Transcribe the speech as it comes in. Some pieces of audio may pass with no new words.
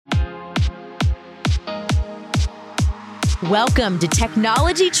Welcome to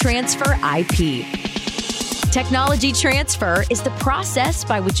Technology Transfer IP. Technology transfer is the process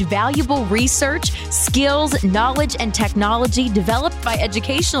by which valuable research, skills, knowledge, and technology developed by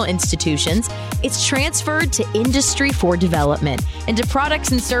educational institutions is transferred to industry for development into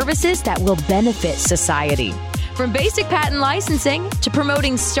products and services that will benefit society. From basic patent licensing to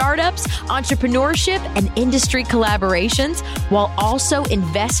promoting startups, entrepreneurship, and industry collaborations, while also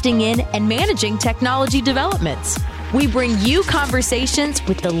investing in and managing technology developments. We bring you conversations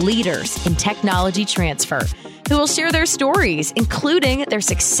with the leaders in technology transfer who will share their stories, including their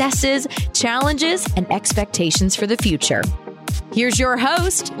successes, challenges, and expectations for the future. Here's your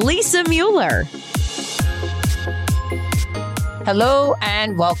host, Lisa Mueller. Hello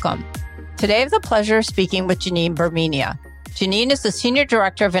and welcome. Today I have the pleasure of speaking with Janine Bermenia. Janine is the Senior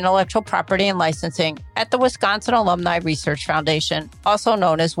Director of Intellectual Property and Licensing at the Wisconsin Alumni Research Foundation, also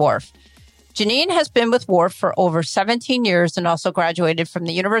known as WARF. Janine has been with WARF for over 17 years and also graduated from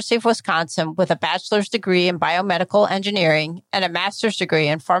the University of Wisconsin with a bachelor's degree in biomedical engineering and a master's degree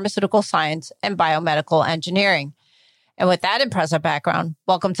in pharmaceutical science and biomedical engineering. And with that impressive background,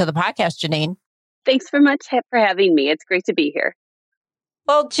 welcome to the podcast, Janine. Thanks very much for having me. It's great to be here.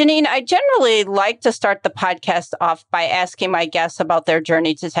 Well, Janine, I generally like to start the podcast off by asking my guests about their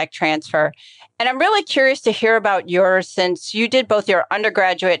journey to tech transfer. And I'm really curious to hear about yours since you did both your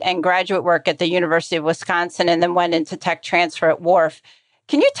undergraduate and graduate work at the University of Wisconsin and then went into tech transfer at WARF.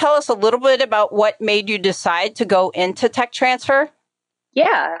 Can you tell us a little bit about what made you decide to go into tech transfer?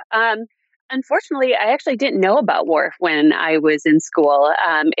 Yeah. Unfortunately, I actually didn't know about WARF when I was in school.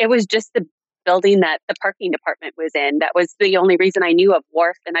 It was just the building that the parking department was in. That was the only reason I knew of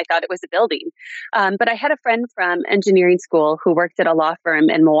WARF, and I thought it was a building. But I had a friend from engineering school who worked at a law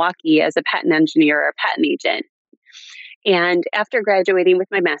firm in Milwaukee as a patent engineer or patent agent. And after graduating with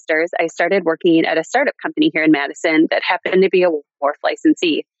my master's, I started working at a startup company here in Madison that happened to be a WARF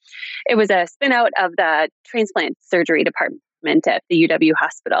licensee. It was a spin out of the transplant surgery department at the UW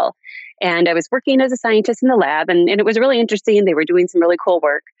hospital. And I was working as a scientist in the lab, and it was really interesting. They were doing some really cool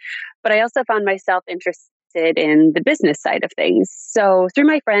work. But I also found myself interested in the business side of things. So through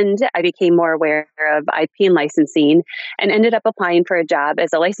my friend, I became more aware of IP and licensing and ended up applying for a job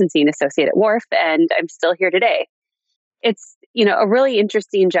as a licensing associate at WARF, and I'm still here today. It's, a really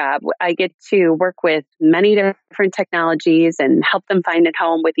interesting job. I get to work with many different technologies and help them find a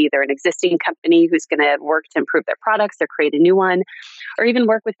home with either an existing company who's going to work to improve their products or create a new one, or even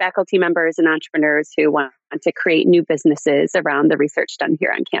work with faculty members and entrepreneurs who want to create new businesses around the research done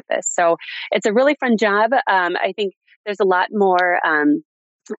here on campus. So it's a really fun job. I think there's a lot more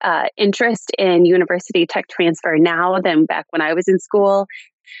interest in university tech transfer now than back when I was in school.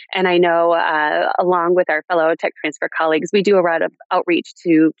 And I know, along with our fellow tech transfer colleagues, we do a lot of outreach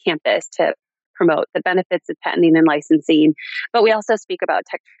to campus to promote the benefits of patenting and licensing. But we also speak about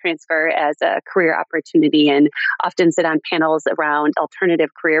tech transfer as a career opportunity and often sit on panels around alternative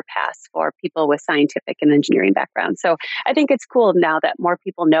career paths for people with scientific and engineering backgrounds. So I think it's cool now that more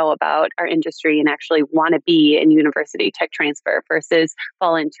people know about our industry and actually want to be in university tech transfer versus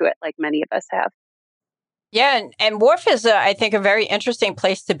fall into it like many of us have. Yeah, and WARF is, I think, a very interesting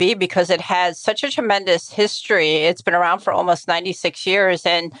place to be because it has such a tremendous history. It's been around for almost 96 years.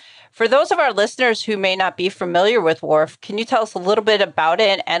 And for those of our listeners who may not be familiar with WARF, can you tell us a little bit about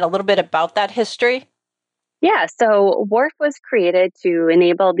it and a little bit about that history? Yeah, so WARF was created to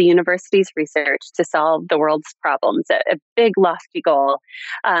enable the university's research to solve the world's problems, a big, lofty goal.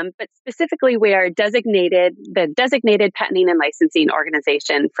 But specifically, we are the designated patenting and licensing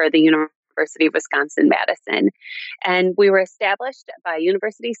organization for the University of Wisconsin-Madison. And we were established by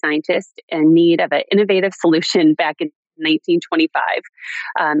university scientists in need of an innovative solution back in 1925.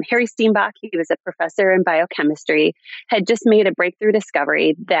 Harry Steenbach, he was a professor in biochemistry, had just made a breakthrough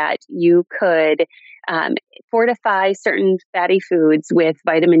discovery that you could fortify certain fatty foods with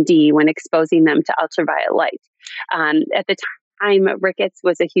vitamin D when exposing them to ultraviolet light. At the time, rickets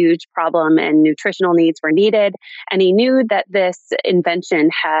was a huge problem and nutritional needs were needed. And he knew that this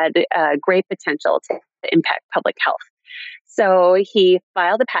invention had great potential to impact public health. So he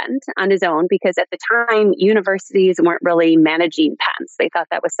filed a patent on his own because at the time, universities weren't really managing patents. They thought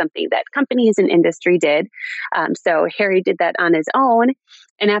that was something that companies and industry did. So Harry did that on his own.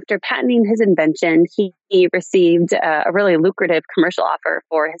 And after patenting his invention, he received a really lucrative commercial offer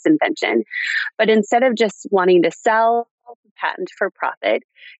for his invention. But instead of just wanting to sell the patent for profit,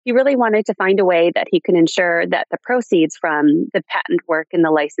 he really wanted to find a way that he could ensure that the proceeds from the patent work and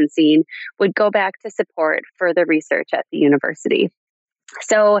the licensing would go back to support further research at the university.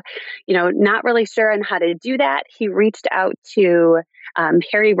 So, not really sure on how to do that, he reached out to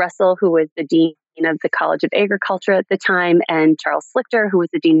Harry Russell, who was the dean of the College of Agriculture at the time, and Charles Slichter, who was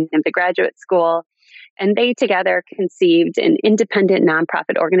the dean of the graduate school. And they together conceived an independent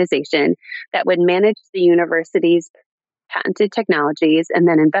nonprofit organization that would manage the university's patented technologies and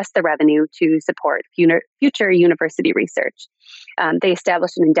then invest the revenue to support future university research. They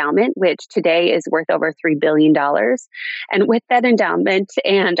established an endowment, which today is worth over $3 billion. And with that endowment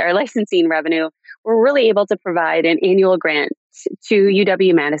and our licensing revenue, we're really able to provide an annual grant to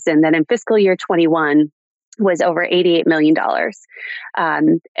UW-Madison that in fiscal year 21 was over $88 million.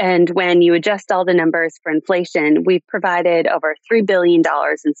 And when you adjust all the numbers for inflation, we've provided over $3 billion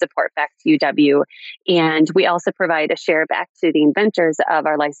in support back to UW. And we also provide a share back to the inventors of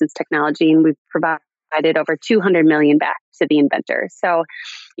our licensed technology. And we've provided over $200 million back to the inventors. So,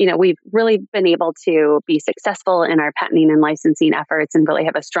 we've really been able to be successful in our patenting and licensing efforts and really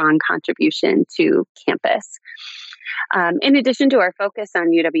have a strong contribution to campus. In addition to our focus on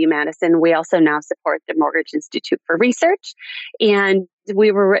UW-Madison, we also now support the Morgridge Institute for Research, and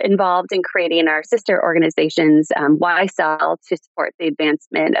we were involved in creating our sister organizations, YCell, to support the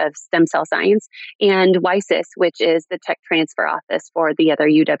advancement of stem cell science, and YSIS, which is the tech transfer office for the other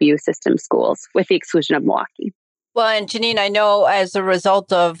UW system schools, with the exclusion of Milwaukee. Well, and Janine, I know as a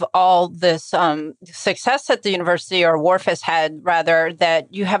result of all this success that the university, or WARF has had, rather,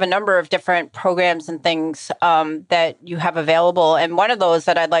 that you have a number of different programs and things that you have available. And one of those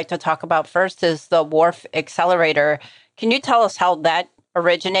that I'd like to talk about first is the WARF Accelerator. Can you tell us how that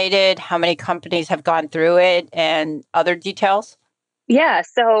originated, how many companies have gone through it, and other details? Yeah,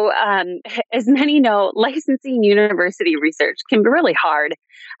 so as many know, licensing university research can be really hard.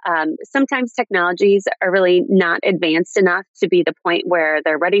 Sometimes technologies are really not advanced enough to be the point where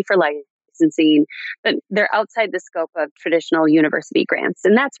they're ready for licensing, but they're outside the scope of traditional university grants.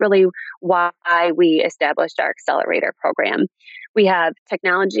 And that's really why we established our accelerator program. We have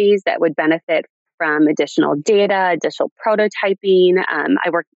technologies that would benefit from additional data, additional prototyping. I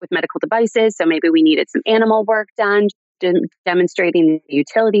work with medical devices, so maybe we needed some animal work done, demonstrating the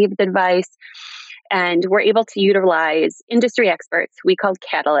utility of the device. And we're able to utilize industry experts we call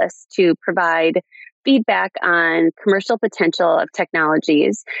catalysts to provide feedback on commercial potential of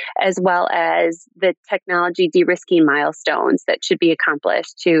technologies, as well as the technology de-risking milestones that should be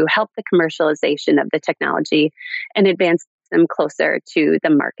accomplished to help the commercialization of the technology and advance them closer to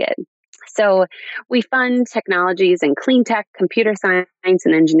the market. So we fund technologies in clean tech, computer science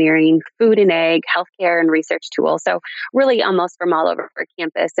and engineering, food and ag, healthcare and research tools. So really almost from all over our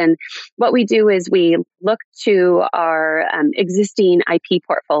campus. And what we do is we look to our existing IP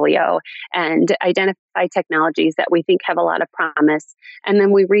portfolio and identify technologies that we think have a lot of promise. And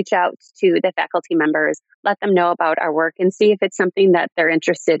then we reach out to the faculty members, let them know about our work and see if it's something that they're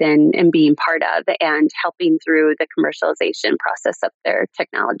interested in being part of and helping through the commercialization process of their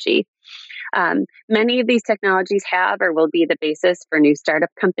technology. Many of these technologies have or will be the basis for new startup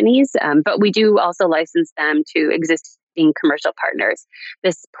companies, but we do also license them to existing commercial partners.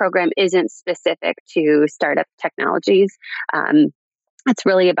 This program isn't specific to startup technologies. It's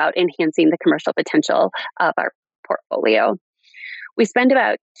really about enhancing the commercial potential of our portfolio. We spend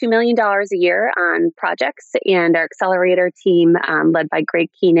about $2 million a year on projects, and our accelerator team, led by Greg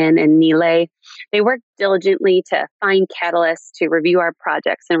Keenan and Nile, they work diligently to find catalysts to review our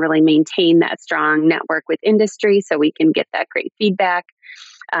projects and really maintain that strong network with industry so we can get that great feedback.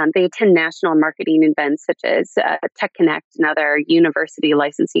 They attend national marketing events such as Tech Connect and other university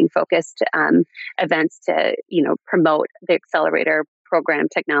licensing focused events to promote the accelerator program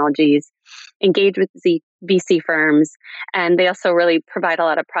technologies, engage with VC firms, and they also really provide a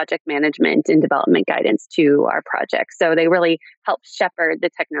lot of project management and development guidance to our projects. So they really help shepherd the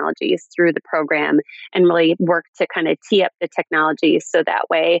technologies through the program and really work to kind of tee up the technologies so that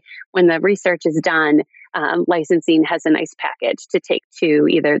way when the research is done, licensing has a nice package to take to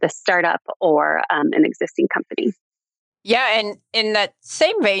either the startup or an existing company. Yeah, and in that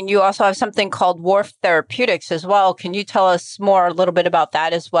same vein, you also have something called WARF Therapeutics as well. Can you tell us more a little bit about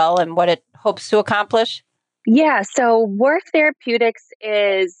that as well and what it hopes to accomplish? Yeah, so WARF Therapeutics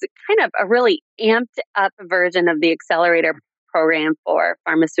is kind of a really amped up version of the accelerator program for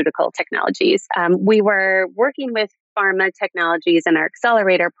pharmaceutical technologies. We were working with pharma technologies in our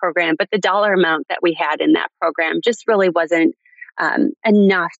accelerator program, but the dollar amount that we had in that program just really wasn't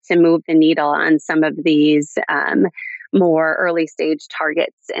enough to move the needle on some of these more early stage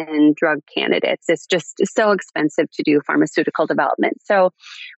targets and drug candidates. It's just so expensive to do pharmaceutical development. So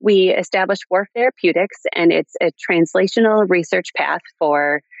we established WARF Therapeutics, and it's a translational research path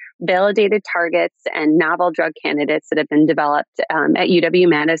for validated targets and novel drug candidates that have been developed at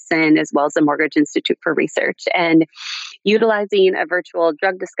UW-Madison, as well as the Morgridge Institute for Research. And utilizing a virtual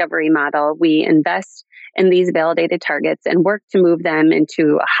drug discovery model, we invest in these validated targets and work to move them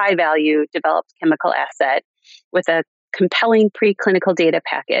into a high-value developed chemical asset with a compelling preclinical data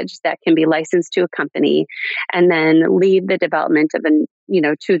package that can be licensed to a company, and then lead the development of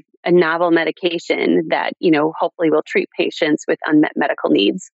to a novel medication that, hopefully will treat patients with unmet medical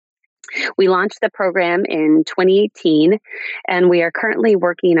needs. We launched the program in 2018, and we are currently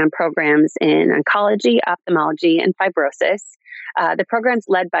working on programs in oncology, ophthalmology, and fibrosis. The program's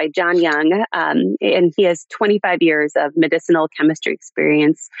led by John Young, and he has 25 years of medicinal chemistry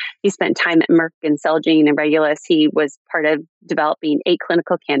experience. He spent time at Merck and Celgene and Regulus. He was part of developing 8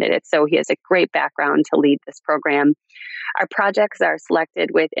 clinical candidates, so he has a great background to lead this program. Our projects are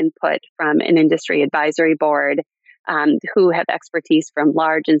selected with input from an industry advisory board, who have expertise from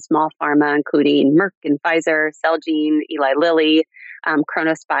large and small pharma, including Merck and Pfizer, Celgene, Eli Lilly,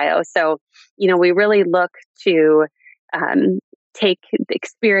 Kronos Bio. So, we really look to take the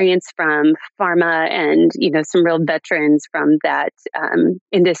experience from pharma and, some real veterans from that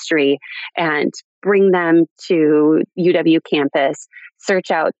industry and bring them to UW campus,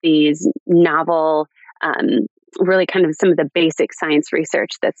 search out these novel really kind of some of the basic science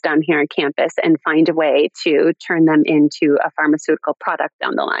research that's done here on campus and find a way to turn them into a pharmaceutical product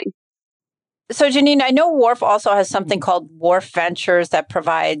down the line. So, Janine, I know Wharf also has something called Wharf Ventures that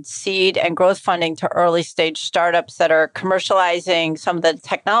provides seed and growth funding to early stage startups that are commercializing some of the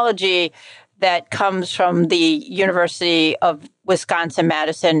technology that comes from the University of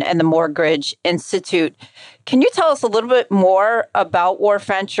Wisconsin-Madison and the Morgridge Institute. Can you tell us a little bit more about Wharf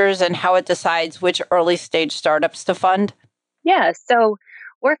Ventures and how it decides which early stage startups to fund? Yeah, so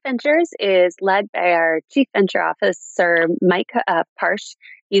Wharf Ventures is led by our Chief Venture Officer, Mike Parsh.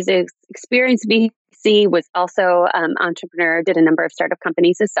 He's an experienced VC, was also entrepreneur, did a number of startup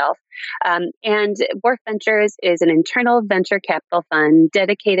companies himself. And Wharf Ventures is an internal venture capital fund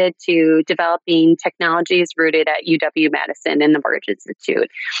dedicated to developing technologies rooted at UW-Madison and the Morgridge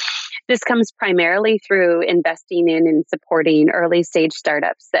Institute. This comes primarily through investing in and supporting early stage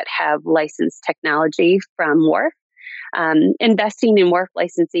startups that have licensed technology from Wharf. Investing in Wharf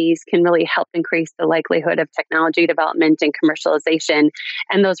licensees can really help increase the likelihood of technology development and commercialization,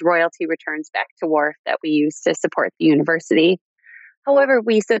 and those royalty returns back to Wharf that we use to support the university. However,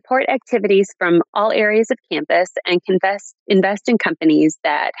 we support activities from all areas of campus and can invest in companies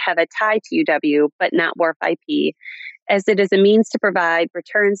that have a tie to UW, but not Wharf IP, as it is a means to provide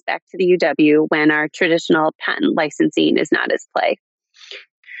returns back to the UW when our traditional patent licensing is not as play.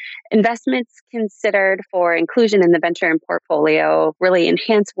 Investments considered for inclusion in the venture and portfolio really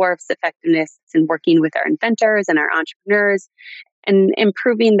enhance Wharf's effectiveness in working with our inventors and our entrepreneurs and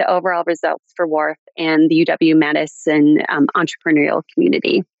improving the overall results for Wharf and the UW-Madison entrepreneurial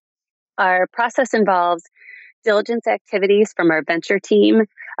community. Our process involves diligence activities from our venture team,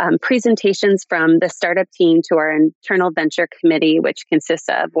 presentations from the startup team to our internal venture committee, which consists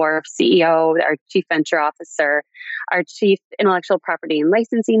of Wharf CEO, our chief venture officer, our chief intellectual property and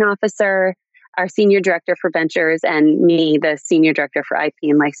licensing officer, our senior director for ventures, and me, the senior director for IP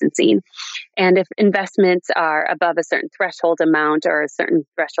and licensing. And if investments are above a certain threshold amount or a certain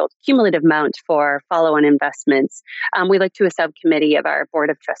threshold cumulative amount for follow-on investments, we look to a subcommittee of our board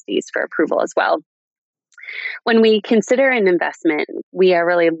of trustees for approval as well. When we consider an investment, we are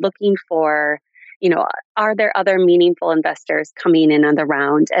really looking for, are there other meaningful investors coming in on the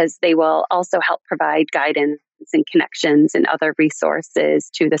round, as they will also help provide guidance and connections and other resources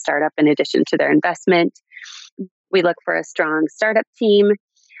to the startup in addition to their investment. We look for a strong startup team.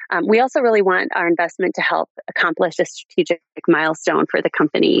 We also really want our investment to help accomplish a strategic milestone for the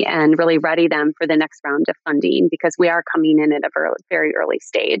company and really ready them for the next round of funding, because we are coming in at a very early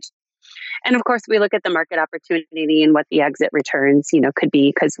stage. And of course, we look at the market opportunity and what the exit returns, could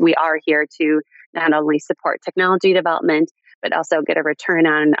be, because we are here to not only support technology development, but also get a return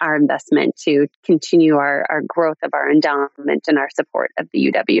on our investment to continue our growth of our endowment and our support of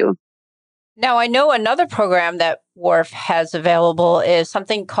the UW. Now, I know another program that Wharf has available is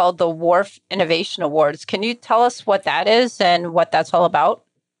something called the Wharf Innovation Awards. Can you tell us what that is and what that's all about?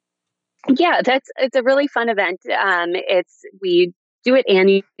 Yeah, it's a really fun event. We do it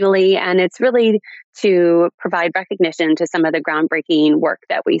annually, and it's really to provide recognition to some of the groundbreaking work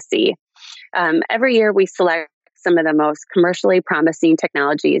that we see. Every year we select some of the most commercially promising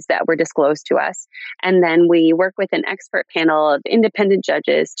technologies that were disclosed to us. And then we work with an expert panel of independent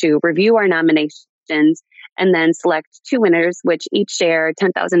judges to review our nominations and then select 2 winners, which each share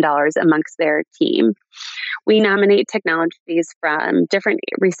 $10,000 amongst their team. We nominate technologies from different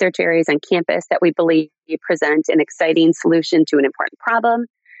research areas on campus that we believe present an exciting solution to an important problem,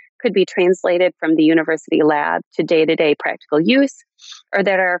 could be translated from the university lab to day-to-day practical use, or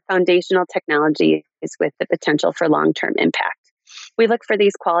that are foundational technologies with the potential for long-term impact. We look for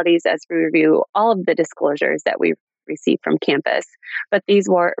these qualities as we review all of the disclosures that we receive from campus, but these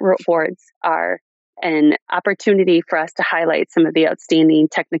awards are an opportunity for us to highlight some of the outstanding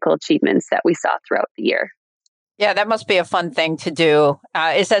technical achievements that we saw throughout the year. Yeah, that must be a fun thing to do.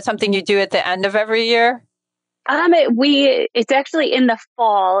 Is that something you do at the end of every year? It's actually in the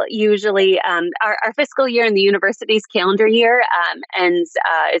fall, usually. Our fiscal year in the university's calendar year ends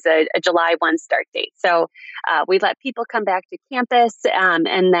is a July 1 start date. So we let people come back to campus and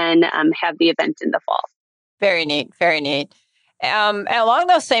then have the event in the fall. Very neat. Very neat. And along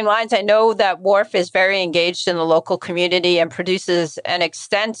those same lines, I know that WARF is very engaged in the local community and produces an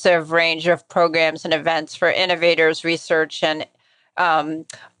extensive range of programs and events for innovators, research, and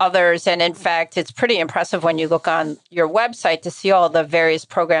others. And in fact, it's pretty impressive when you look on your website to see all the various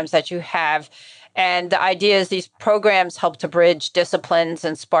programs that you have. And the idea is these programs help to bridge disciplines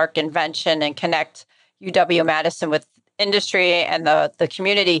and spark invention and connect UW-Madison with industry and the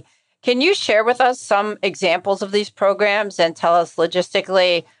community. Can you share with us some examples of these programs and tell us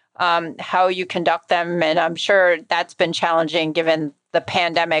logistically how you conduct them? And I'm sure that's been challenging given the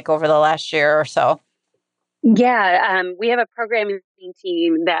pandemic over the last year or so. Yeah, we have a programming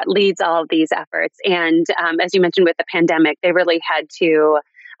team that leads all of these efforts. And as you mentioned with the pandemic, they really had to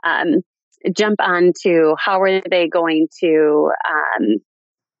jump onto how are they going to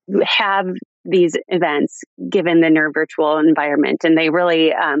have these events given the near virtual environment. And they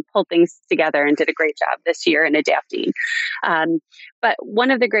really pulled things together and did a great job this year in adapting. But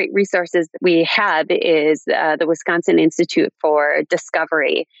one of the great resources that we have is the Wisconsin Institute for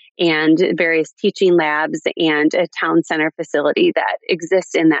Discovery and various teaching labs and a town center facility that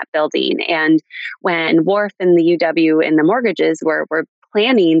exists in that building. And when WARF and the UW and the mortgages were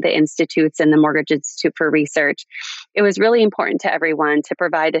planning the institutes and the Mortgage Institute for Research, it was really important to everyone to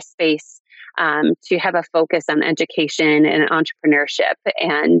provide a space to have a focus on education and entrepreneurship.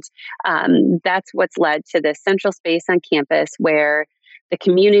 And that's what's led to this central space on campus where the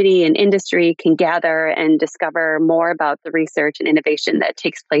community and industry can gather and discover more about the research and innovation that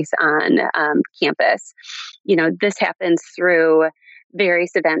takes place on campus. You know, this happens through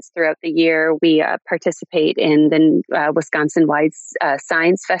various events throughout the year. We participate in the Wisconsin-wide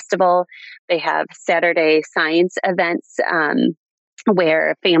Science Festival. They have Saturday science events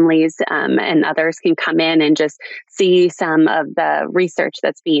where families and others can come in and just see some of the research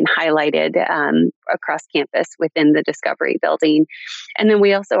that's being highlighted across campus within the Discovery Building. And then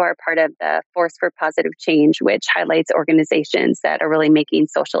we also are part of the Force for Positive Change, which highlights organizations that are really making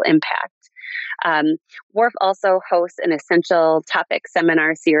social impact. WARF also hosts an essential topic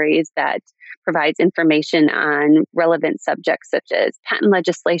seminar series that provides information on relevant subjects such as patent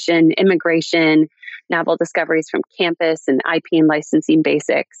legislation, immigration, novel discoveries from campus, and IP and licensing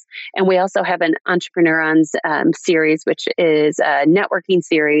basics. And we also have an Entrepreneurons series, which is a networking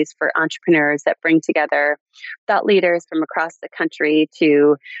series for entrepreneurs that bring together thought leaders from across the country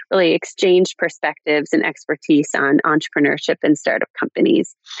to really exchange perspectives and expertise on entrepreneurship and startup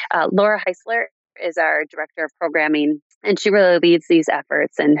companies. Laura Heisler is our director of programming, and she really leads these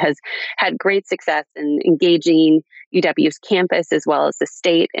efforts and has had great success in engaging UW's campus as well as the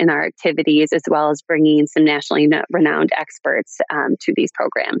state in our activities, as well as bringing some nationally renowned experts to these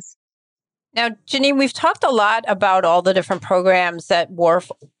programs. Now, Janine, we've talked a lot about all the different programs that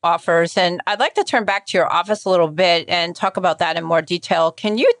WARF offers, and I'd like to turn back to your office a little bit and talk about that in more detail.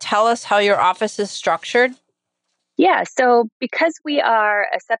 Can you tell us how your office is structured? Yeah, so because we are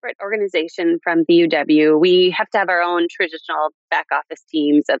a separate organization from the UW, we have to have our own traditional back office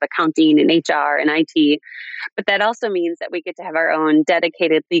teams of accounting and HR and IT. But that also means that we get to have our own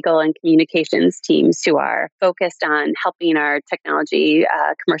dedicated legal and communications teams who are focused on helping our technology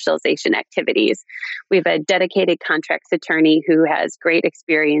commercialization activities. We have a dedicated contracts attorney who has great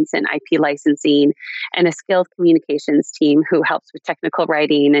experience in IP licensing and a skilled communications team who helps with technical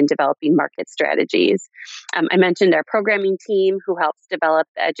writing and developing market strategies. I mentioned our programming team who helps develop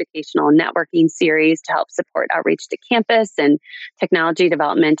the educational networking series to help support outreach to campus and technology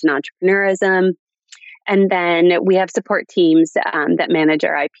development and entrepreneurism. And then we have support teams that manage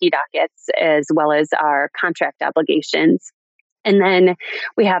our IP dockets as well as our contract obligations. And then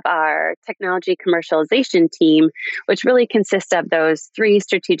we have our technology commercialization team, which really consists of those three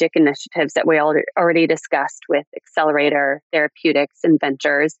strategic initiatives that we already discussed with Accelerator, Therapeutics, and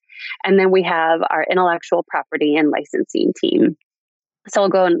Ventures. And then we have our intellectual property and licensing team. So I'll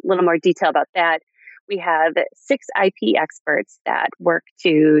go in a little more detail about that. We have 6 IP experts that work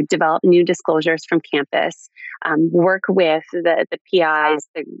to develop new disclosures from campus, work with the PIs,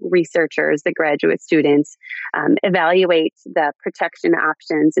 the researchers, the graduate students, evaluate the protection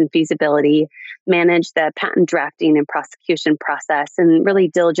options and feasibility, manage the patent drafting and prosecution process, and really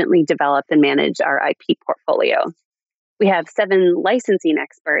diligently develop and manage our IP portfolio. We have 7 licensing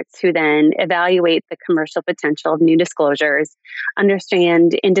experts who then evaluate the commercial potential of new disclosures,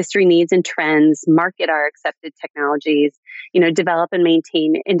 understand industry needs and trends, market our accepted technologies, develop and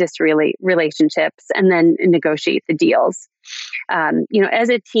maintain industry relationships, and then negotiate the deals. As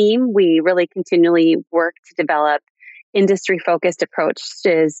a team, we really continually work to develop industry-focused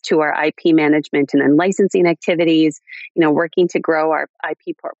approaches to our IP management and then licensing activities, working to grow our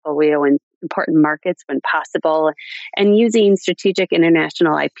IP portfolio in important markets when possible, and using strategic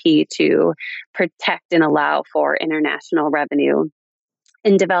international IP to protect and allow for international revenue,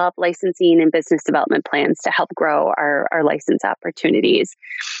 and develop licensing and business development plans to help grow our license opportunities.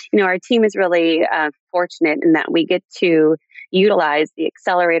 Our team is really fortunate in that we get to utilize the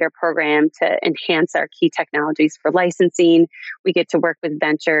accelerator program to enhance our key technologies for licensing. We get to work with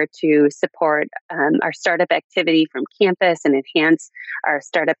venture to support our startup activity from campus and enhance our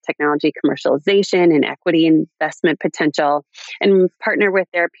startup technology commercialization and equity investment potential, and partner with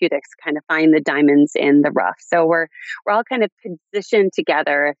therapeutics to kind of find the diamonds in the rough. So we're all kind of positioned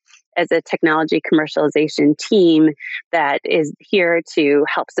together as a technology commercialization team that is here to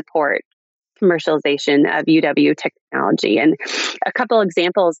help support commercialization of UW technology. And a couple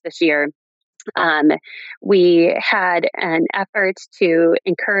examples this year, we had an effort to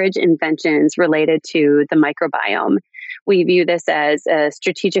encourage inventions related to the microbiome. We view this as a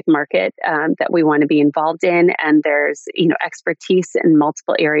strategic market that we want to be involved in, and there's expertise in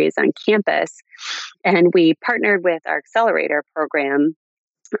multiple areas on campus. And we partnered with our accelerator program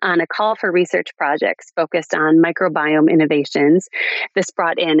on a call for research projects focused on microbiome innovations. This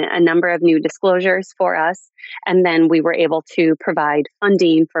brought in a number of new disclosures for us, and then we were able to provide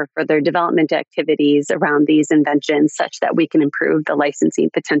funding for further development activities around these inventions such that we can improve the licensing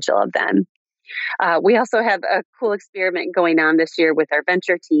potential of them. We also have a cool experiment going on this year with our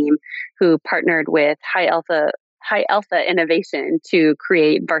venture team, who partnered with High Alpha Innovation to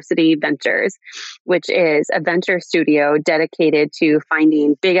create Varsity Ventures, which is a venture studio dedicated to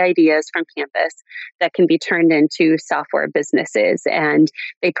finding big ideas from campus that can be turned into software businesses. And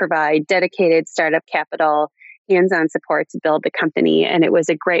they provide dedicated startup capital, hands-on support to build the company. And it was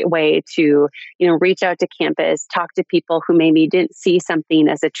a great way to, reach out to campus, talk to people who maybe didn't see something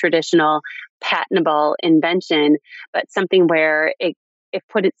as a traditional patentable invention, but something where if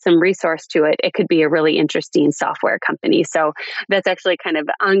put some resource to it, it could be a really interesting software company. So that's actually kind of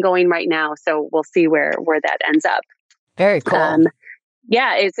ongoing right now. So we'll see where that ends up. Very cool.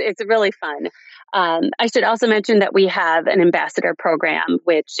 Yeah, it's really fun. I should also mention that we have an ambassador program,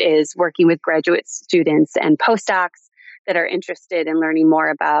 which is working with graduate students and postdocs that are interested in learning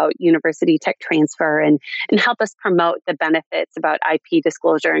more about university tech transfer and help us promote the benefits about IP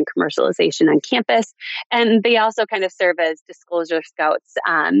disclosure and commercialization on campus. And they also kind of serve as disclosure scouts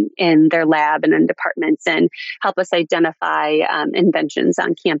in their lab and in departments and help us identify inventions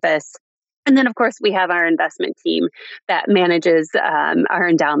on campus. And then, of course, we have our investment team that manages our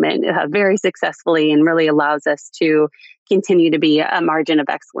endowment very successfully and really allows us to continue to be a margin of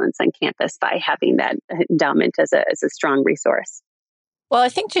excellence on campus by having that endowment as a strong resource. Well, I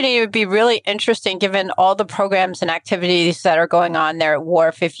think, Janine, it would be really interesting, given all the programs and activities that are going on there at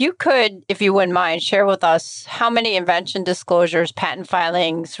WARF, if you wouldn't mind, share with us how many invention disclosures, patent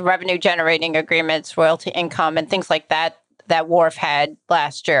filings, revenue generating agreements, royalty income, and things like that WARF had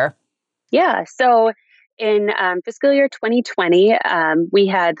last year. Yeah. So in fiscal year 2020, we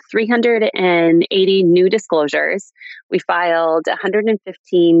had 380 new disclosures. We filed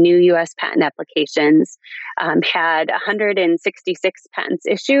 115 new U.S. patent applications, had 166 patents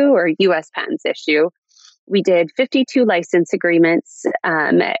issue or U.S. patents issue. We did 52 license agreements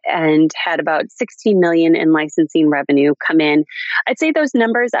and had about $16 million in licensing revenue come in. I'd say those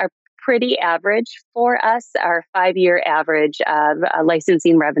numbers are pretty average for us. Our 5-year average of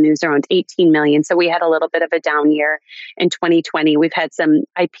licensing revenues around $18 million. So we had a little bit of a down year in 2020. We've had some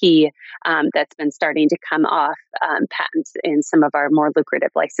IP that's been starting to come off patents in some of our more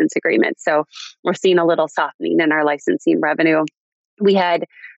lucrative license agreements. So we're seeing a little softening in our licensing revenue. We had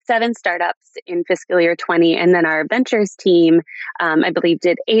 7 startups in fiscal year 20, and then our ventures team, I believe,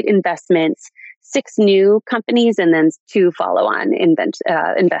 did 8 investments, 6 new companies, and then 2 follow-on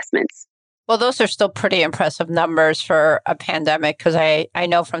investments. Well, those are still pretty impressive numbers for a pandemic, because I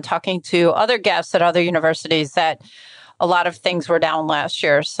know from talking to other guests at other universities that a lot of things were down last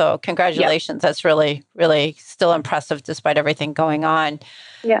year. So congratulations. Yep. That's really, really still impressive despite everything going on.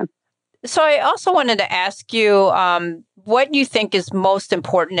 Yeah. So I also wanted to ask you what you think is most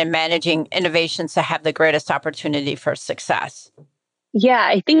important in managing innovations to have the greatest opportunity for success. Yeah,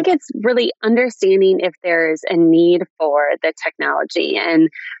 I think it's really understanding if there's a need for the technology and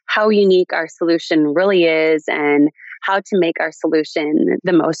how unique our solution really is and how to make our solution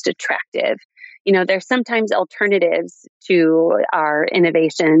the most attractive. There's sometimes alternatives to our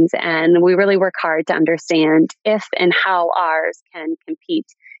innovations, and we really work hard to understand if and how ours can compete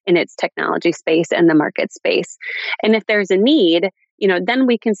in its technology space and the market space. And if there's a need, then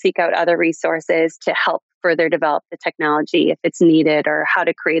we can seek out other resources to help further develop the technology if it's needed, or how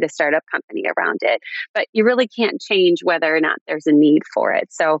to create a startup company around it. But you really can't change whether or not there's a need for it.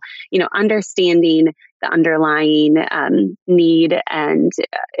 So, understanding the underlying need and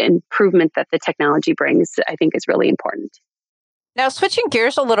improvement that the technology brings, I think is really important. Now, switching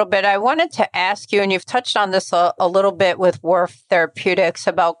gears a little bit, I wanted to ask you, and you've touched on this a little bit with Wharf Therapeutics,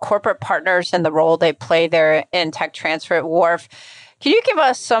 about corporate partners and the role they play there in tech transfer at Wharf. Can you give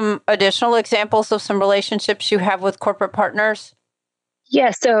us some additional examples of some relationships you have with corporate partners?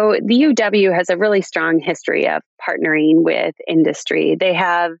 Yeah, so the UW has a really strong history of partnering with industry. They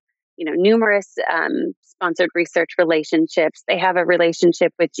have, numerous sponsored research relationships. They have a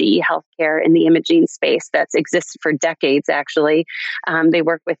relationship with GE Healthcare in the imaging space that's existed for decades, actually. They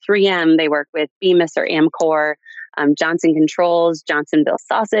work with 3M, they work with Bemis or Amcor, Johnson Controls, Johnsonville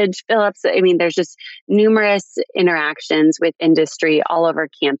Sausage, Phillips. I mean, there's just numerous interactions with industry all over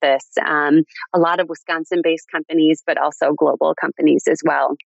campus. A lot of Wisconsin-based companies, but also global companies as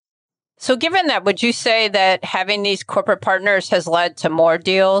well. So given that, would you say that having these corporate partners has led to more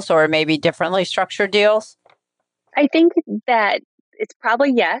deals or maybe differently structured deals? I think that it's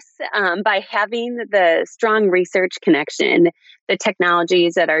probably yes. By having the strong research connection, the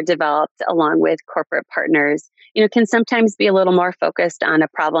technologies that are developed along with corporate partners, can sometimes be a little more focused on a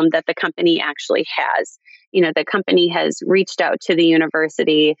problem that the company actually has. The company has reached out to the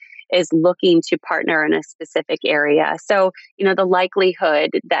university, is looking to partner in a specific area. So, the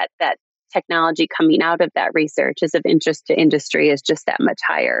likelihood that technology coming out of that research is of interest to industry is just that much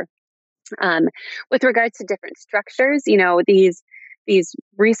higher. With regards to different structures, these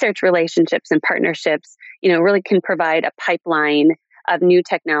research relationships and partnerships, really can provide a pipeline of new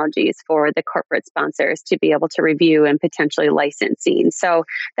technologies for the corporate sponsors to be able to review and potentially licensing. So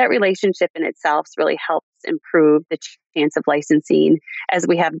that relationship in itself really helps improve the chance of licensing as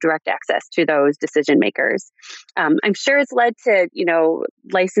we have direct access to those decision makers. I'm sure it's led to,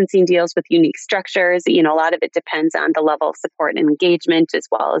 licensing deals with unique structures. A lot of it depends on the level of support and engagement as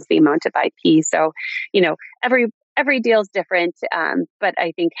well as the amount of IP. So, every deal is different, but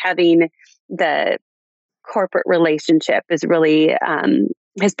I think having the corporate relationship is really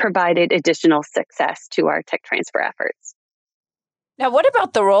has provided additional success to our tech transfer efforts. Now, what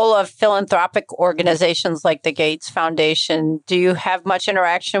about the role of philanthropic organizations like the Gates Foundation? Do you have much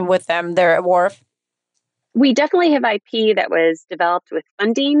interaction with them there at Wharf? We definitely have IP that was developed with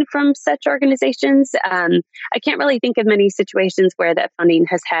funding from such organizations. I can't really think of many situations where that funding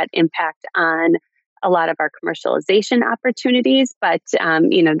has had impact on a lot of our commercialization opportunities, but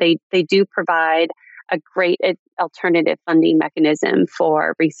they do provide a great alternative funding mechanism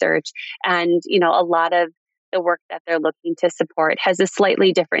for research. And, a lot of the work that they're looking to support has a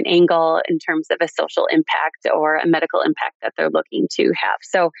slightly different angle in terms of a social impact or a medical impact that they're looking to have.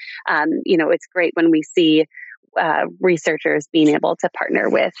 So, it's great when we see researchers being able to partner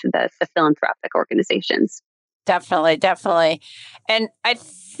with the philanthropic organizations. Definitely, definitely. And I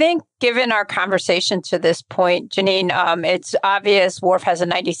think given our conversation to this point, Janine, it's obvious Wharf has a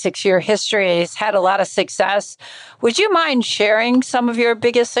 96-year history. It's had a lot of success. Would you mind sharing some of your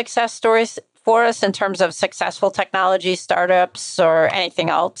biggest success stories for us in terms of successful technology startups or anything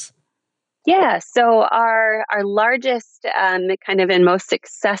else? Yeah, so our largest kind of and most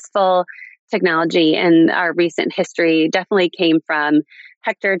successful technology in our recent history definitely came from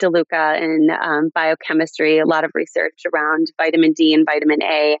Hector DeLuca in biochemistry, a lot of research around vitamin D and vitamin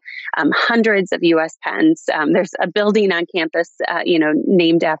A, hundreds of U.S. patents. There's a building on campus,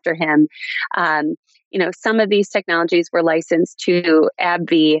 named after him. Some of these technologies were licensed to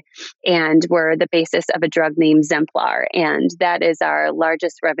AbbVie and were the basis of a drug named Zemplar. And that is our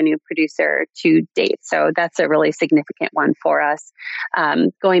largest revenue producer to date. So that's a really significant one for us.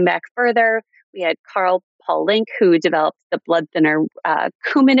 Going back further, we had Carl Paul Link, who developed the blood thinner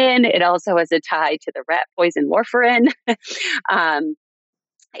Coumadin. It also has a tie to the rat poison warfarin.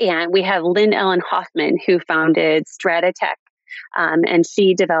 And we have Lynn Ellen Hoffman, who founded Stratotech and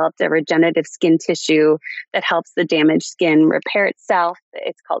she developed a regenerative skin tissue that helps the damaged skin repair itself.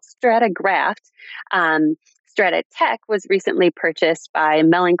 It's called StrataGraft. Strata Tech was recently purchased by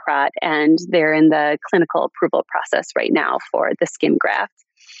Mallinckrodt, and they're in the clinical approval process right now for the skin graft.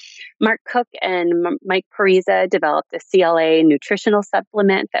 Mark Cook and Mike Pariza developed a CLA nutritional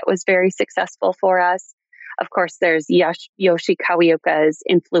supplement that was very successful for us. Of course, there's Yoshi Kawioka's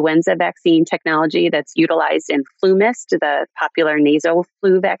influenza vaccine technology that's utilized in FluMist, the popular nasal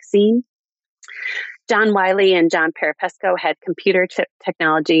flu vaccine. John Wiley and John Parapesco had computer chip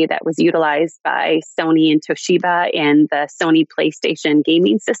technology that was utilized by Sony and Toshiba in the Sony PlayStation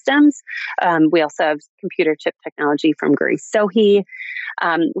gaming systems. We also have computer chip technology from Guri Sohi.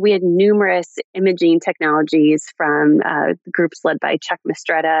 We had numerous imaging technologies from groups led by Chuck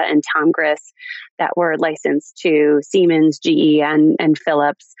Mistretta and Tom Griss that were licensed to Siemens, GE, and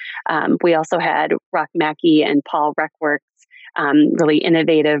Philips. We also had Rock Mackey and Paul Reckworks, really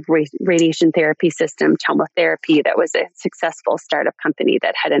innovative radiation therapy system, TomoTherapy, that was a successful startup company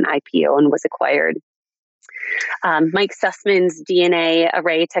that had an IPO and was acquired. Mike Sussman's DNA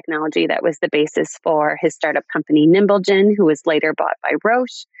array technology that was the basis for his startup company Nimblegen, who was later bought by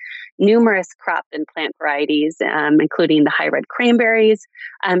Roche. Numerous crop and plant varieties, including the high red cranberries,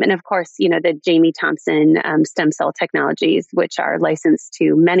 and of course, the Jamie Thompson stem cell technologies, which are licensed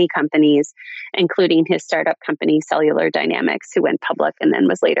to many companies, including his startup company Cellular Dynamics, who went public and then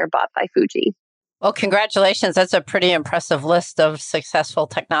was later bought by Fuji. Well, congratulations. That's a pretty impressive list of successful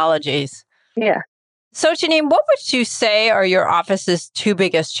technologies. Yeah. So, Janine, what would you say are your office's two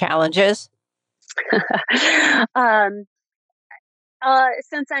biggest challenges?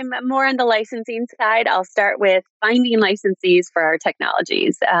 Since I'm more on the licensing side, I'll start with finding licensees for our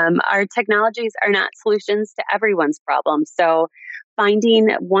technologies. Our technologies are not solutions to everyone's problems. So finding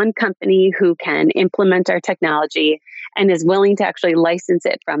one company who can implement our technology and is willing to actually license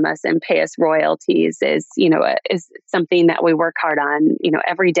it from us and pay us royalties is something that we work hard on,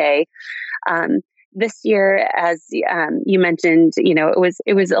 every day. This year, as you mentioned, it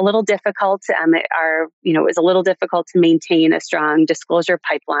was a little difficult. It was a little difficult to maintain a strong disclosure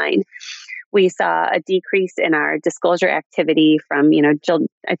pipeline. We saw a decrease in our disclosure activity from,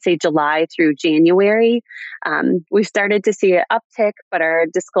 I'd say July through January. We started to see an uptick, but our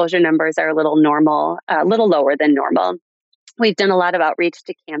disclosure numbers are a little lower than normal. We've done a lot of outreach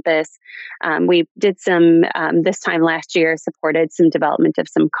to campus. We did some, this time last year, supported some development of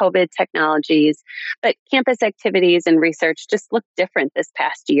some COVID technologies, but campus activities and research just looked different this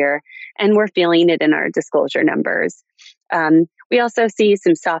past year, and we're feeling it in our disclosure numbers. We also see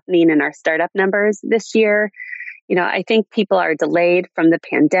some softening in our startup numbers this year. I think people are delayed from the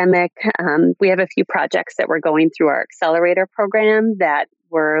pandemic. We have a few projects that we're going through our accelerator program that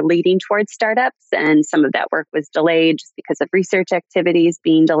were leading towards startups, and some of that work was delayed just because of research activities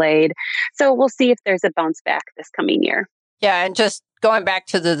being delayed. So we'll see if there's a bounce back this coming year. Yeah, and just going back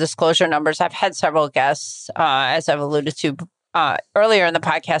to the disclosure numbers, I've had several guests, as I've alluded to earlier in the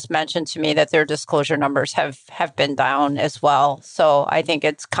podcast, mentioned to me that their disclosure numbers have been down as well. So I think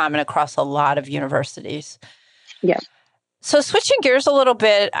it's common across a lot of universities. Yeah. So switching gears a little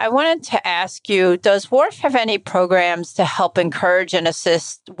bit, I wanted to ask you, does WARF have any programs to help encourage and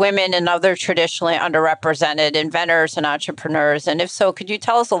assist women and other traditionally underrepresented inventors and entrepreneurs? And if so, could you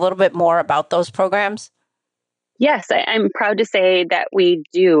tell us a little bit more about those programs? Yes, I'm proud to say that we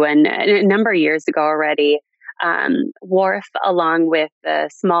do. And a number of years ago already, WARF, along with the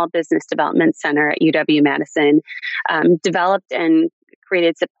Small Business Development Center at UW-Madison, developed and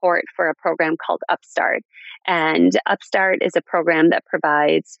created support for a program called Upstart. And Upstart is a program that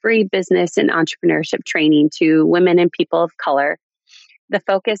provides free business and entrepreneurship training to women and people of color. The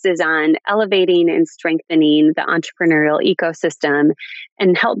focus is on elevating and strengthening the entrepreneurial ecosystem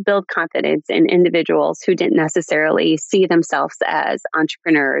and help build confidence in individuals who didn't necessarily see themselves as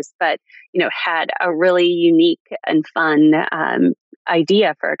entrepreneurs, but had a really unique and fun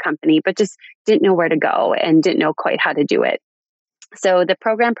idea for a company, but just didn't know where to go and didn't know quite how to do it. So the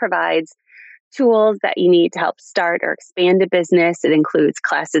program provides tools that you need to help start or expand a business. It includes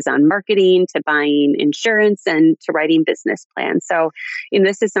classes on marketing, to buying insurance, and to writing business plans. So,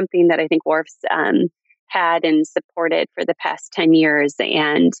 this is something that I think WARF's had and supported for the past 10 years,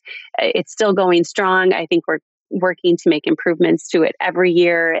 and it's still going strong. I think we're working to make improvements to it every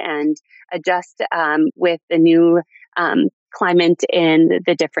year and adjust with the new climate in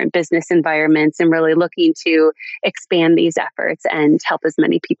the different business environments, and really looking to expand these efforts and help as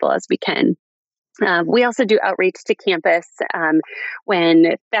many people as we can. We also do outreach to campus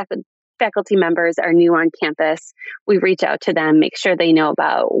when faculty members are new on campus, we reach out to them, make sure they know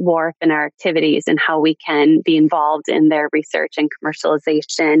about WARF and our activities and how we can be involved in their research and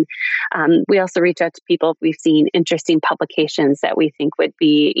commercialization. We also reach out to people if we've seen interesting publications that we think would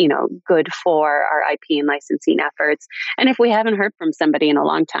be, good for our IP and licensing efforts. And if we haven't heard from somebody in a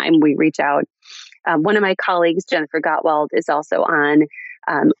long time, we reach out. One of my colleagues, Jennifer Gottwald, is also on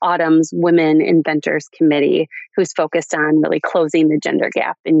Autumn's Women Inventors Committee, who's focused on really closing the gender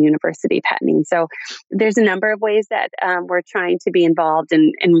gap in university patenting. So there's a number of ways that we're trying to be involved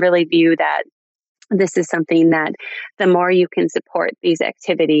and really view that this is something that the more you can support these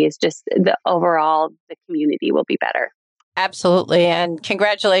activities, just the community will be better. Absolutely. And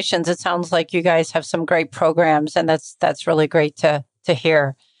congratulations. It sounds like you guys have some great programs, and that's really great to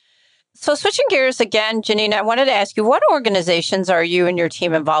hear. So switching gears again, Janine, I wanted to ask you, what organizations are you and your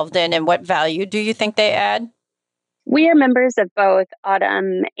team involved in, and what value do you think they add? We are members of both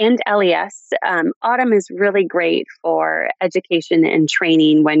Autumn and LES. Autumn is really great for education and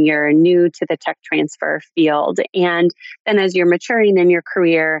training when you're new to the tech transfer field. And then as you're maturing in your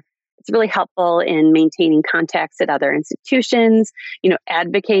career, it's really helpful in maintaining contacts at other institutions,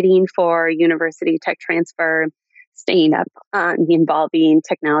 advocating for university tech transfer, staying up on the evolving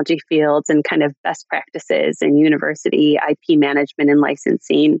technology fields and kind of best practices in university IP management and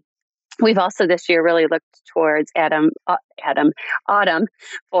licensing. We've also this year really looked towards Autumn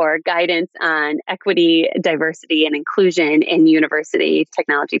for guidance on equity, diversity, and inclusion in university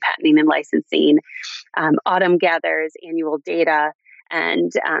technology patenting and licensing. Autumn gathers annual data,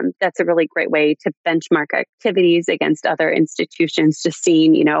 and that's a really great way to benchmark activities against other institutions, just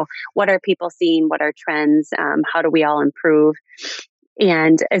seeing, what are people seeing, what are trends, how do we all improve?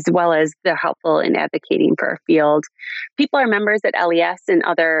 And as well as they're helpful in advocating for our field. People are members at LES and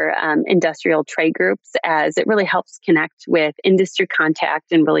other industrial trade groups, as it really helps connect with industry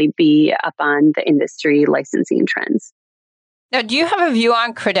contact and really be up on the industry licensing trends. Now, do you have a view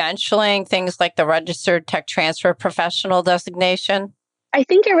on credentialing, things like the Registered Tech Transfer Professional designation? I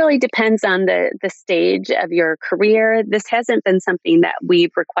think it really depends on the stage of your career. This hasn't been something that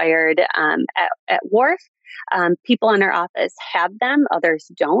we've required at WARF. People in our office have them, others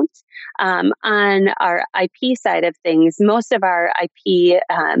don't. On our IP side of things, most of our IP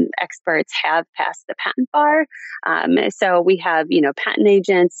experts have passed the patent bar. So we have, patent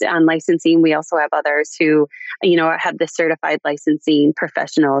agents on licensing. We also have others who, have the certified licensing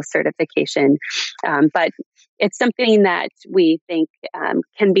professional certification. But it's something that we think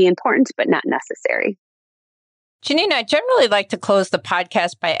can be important, but not necessary. Janine, I generally like to close the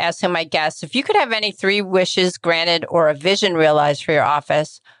podcast by asking my guests, if you could have any 3 wishes granted or a vision realized for your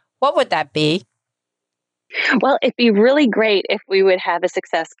office, what would that be? Well, it'd be really great if we would have a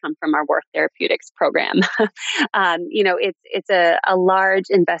success come from our WARF Therapeutics program. It's a large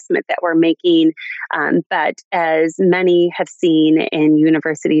investment that we're making, but as many have seen in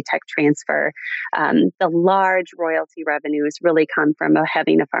university tech transfer, the large royalty revenues really come from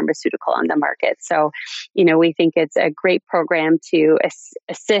having a pharmaceutical on the market. So, we think it's a great program to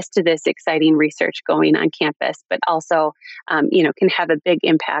assist this exciting research going on campus, but also, can have a big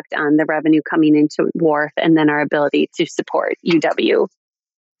impact on the revenue coming into WARF and then our ability to support UW.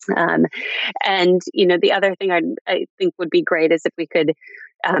 The other thing I think would be great is if we could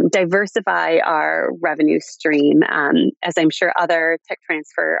diversify our revenue stream. As I'm sure other tech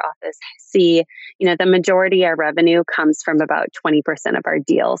transfer office see, the majority of our revenue comes from about 20% of our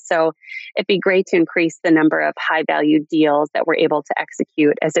deals. So it'd be great to increase the number of high value deals that we're able to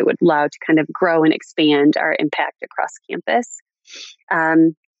execute, as it would allow to kind of grow and expand our impact across campus.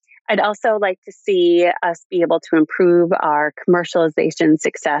 I'd also like to see us be able to improve our commercialization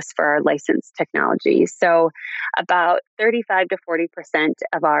success for our licensed technologies. So about 35 to 40%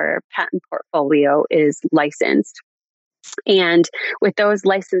 of our patent portfolio is licensed. And with those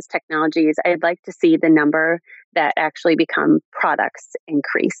licensed technologies, I'd like to see the number that actually become products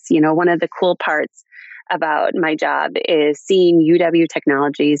increase. One of the cool parts about my job is seeing UW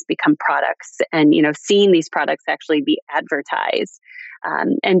technologies become products and, seeing these products actually be advertised.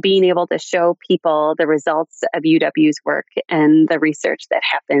 And being able to show people the results of UW's work and the research that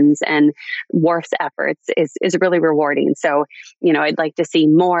happens and WARF's efforts is really rewarding. So, I'd like to see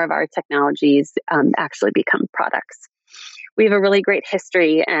more of our technologies actually become products. We have a really great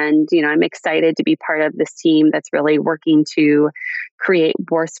history, and, I'm excited to be part of this team that's really working to create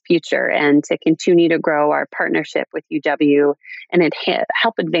WARF's future and to continue to grow our partnership with UW and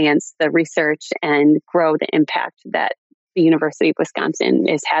help advance the research and grow the impact that the University of Wisconsin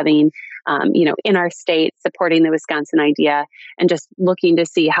is having, in our state, supporting the Wisconsin idea and just looking to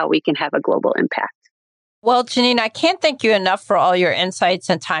see how we can have a global impact. Well, Janine, I can't thank you enough for all your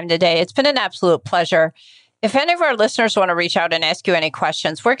insights and time today. It's been an absolute pleasure. If any of our listeners want to reach out and ask you any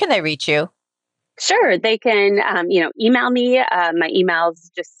questions, where can they reach you? Sure. They can, email me. My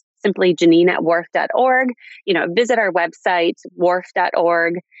email's just simply Janine@wharf.org. Visit our website,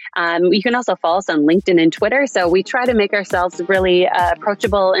 wharf.org. You can also follow us on LinkedIn and Twitter. So we try to make ourselves really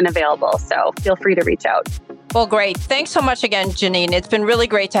approachable and available. So feel free to reach out. Well, great. Thanks so much again, Janine. It's been really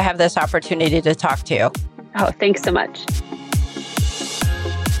great to have this opportunity to talk to you. Oh, thanks so much.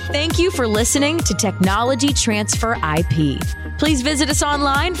 Thank you for listening to Technology Transfer IP. Please visit us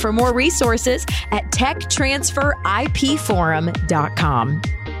online for more resources at techtransferipforum.com.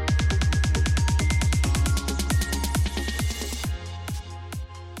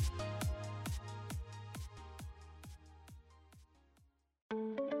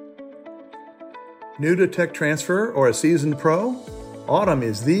 New to tech transfer or a seasoned pro? Autumn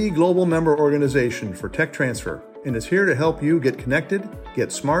is the global member organization for tech transfer and is here to help you get connected,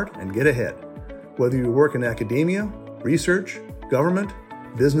 get smart, and get ahead. Whether you work in academia, research, government,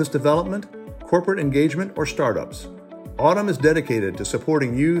 business development, corporate engagement, or startups, Autumn is dedicated to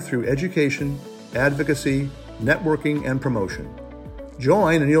supporting you through education, advocacy, networking, and promotion.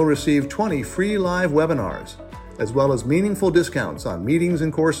 Join and you'll receive 20 free live webinars, as well as meaningful discounts on meetings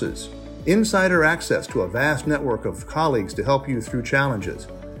and courses, insider access to a vast network of colleagues to help you through challenges,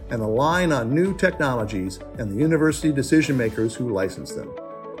 and align on new technologies and the university decision makers who license them.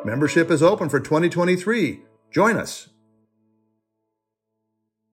 Membership is open for 2023. Join us